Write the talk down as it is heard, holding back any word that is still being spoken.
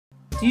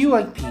Do you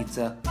like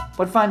pizza,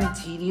 but find it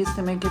tedious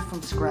to make it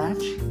from scratch?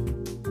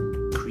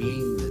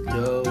 Creating the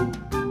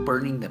dough,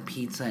 burning the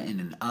pizza in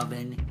an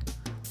oven,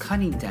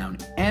 cutting down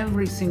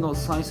every single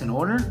slice in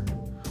order?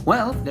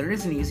 Well, there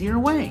is an easier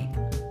way.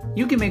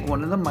 You can make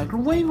one of the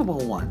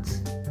microwavable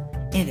ones.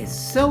 It is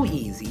so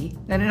easy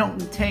that it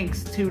only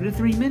takes 2 to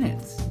 3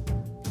 minutes.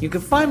 You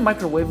can find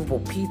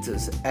microwavable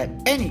pizzas at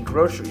any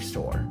grocery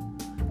store.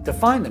 To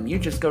find them, you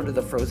just go to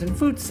the frozen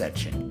food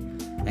section,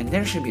 and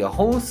there should be a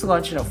whole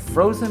selection of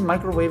frozen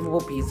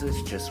microwavable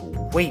pizzas just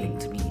waiting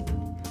to be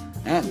eaten.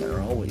 And there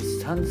are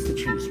always tons to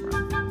choose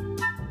from.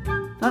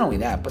 Not only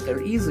that, but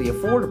they're easily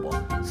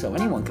affordable, so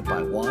anyone could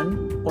buy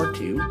 1 or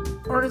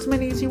 2 or as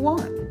many as you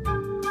want.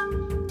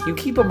 You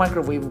keep a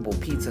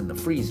microwavable pizza in the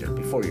freezer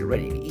before you're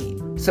ready to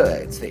eat, so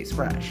that it stays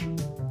fresh.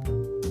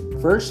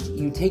 First,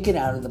 you take it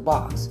out of the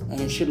box,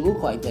 and it should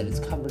look like that it's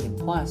covered in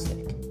plastic.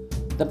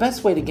 The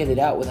best way to get it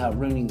out without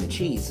ruining the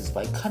cheese is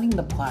by cutting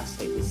the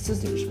plastic with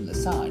scissors from the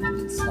side and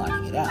then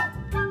sliding it out.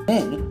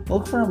 Then,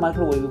 look for a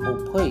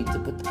microwavable plate to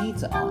put the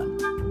pizza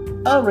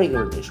on. A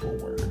regular dish will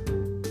work.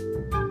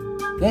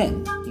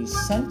 Then, you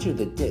center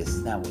the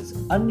disc that was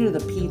under the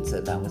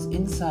pizza that was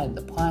inside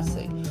the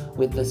plastic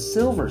with the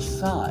silver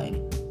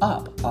side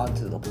up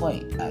onto the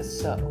plate, as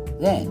so.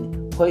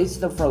 Then, place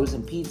the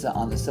frozen pizza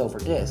on the silver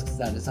disc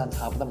that is on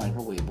top of the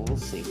microwavable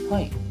safe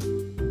plate.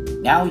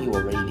 Now you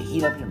are ready to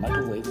heat up your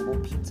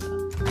microwavable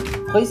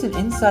pizza. Place it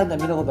inside the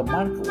middle of the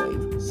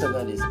microwave so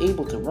that it is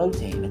able to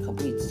rotate in a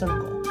complete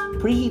circle.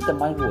 Preheat the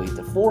microwave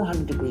to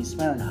 400 degrees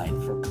Fahrenheit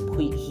for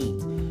complete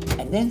heat,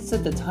 and then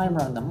set the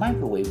timer on the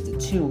microwave to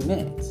 2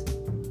 minutes,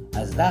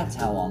 as that's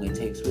how long it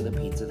takes for the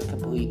pizza to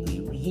completely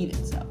reheat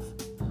itself.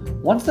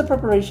 Once the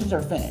preparations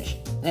are finished,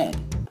 then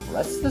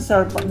press the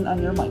start button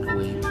on your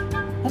microwave,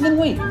 and then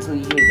wait until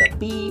you hear the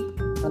beep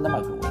from the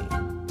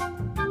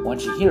microwave.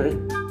 Once you hear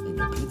it, then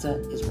your pizza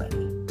is ready.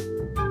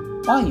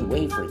 While you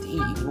wait for it to heat,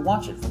 you can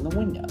watch it from the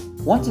window.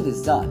 Once it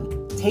is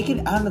done, take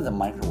it out of the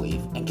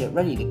microwave and get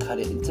ready to cut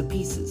it into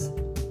pieces.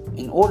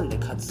 In order to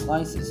cut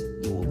slices,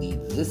 you will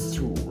need this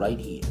tool right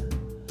here.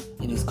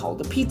 It is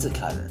called a pizza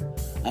cutter,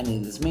 and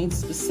it is made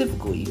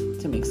specifically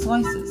to make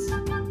slices.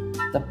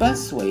 The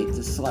best way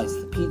to slice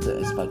the pizza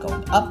is by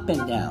going up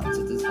and down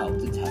to help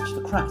detach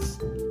the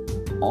crust.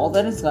 All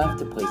that is left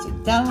to place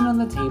it down on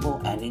the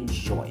table and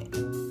enjoy it.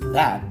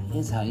 That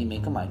is how you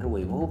make a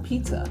microwavable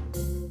pizza.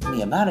 In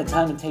the amount of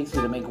time it takes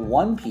you to make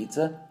one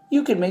pizza,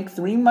 you can make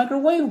 3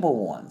 microwavable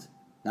ones.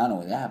 Not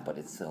only that, but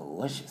it's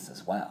delicious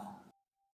as well.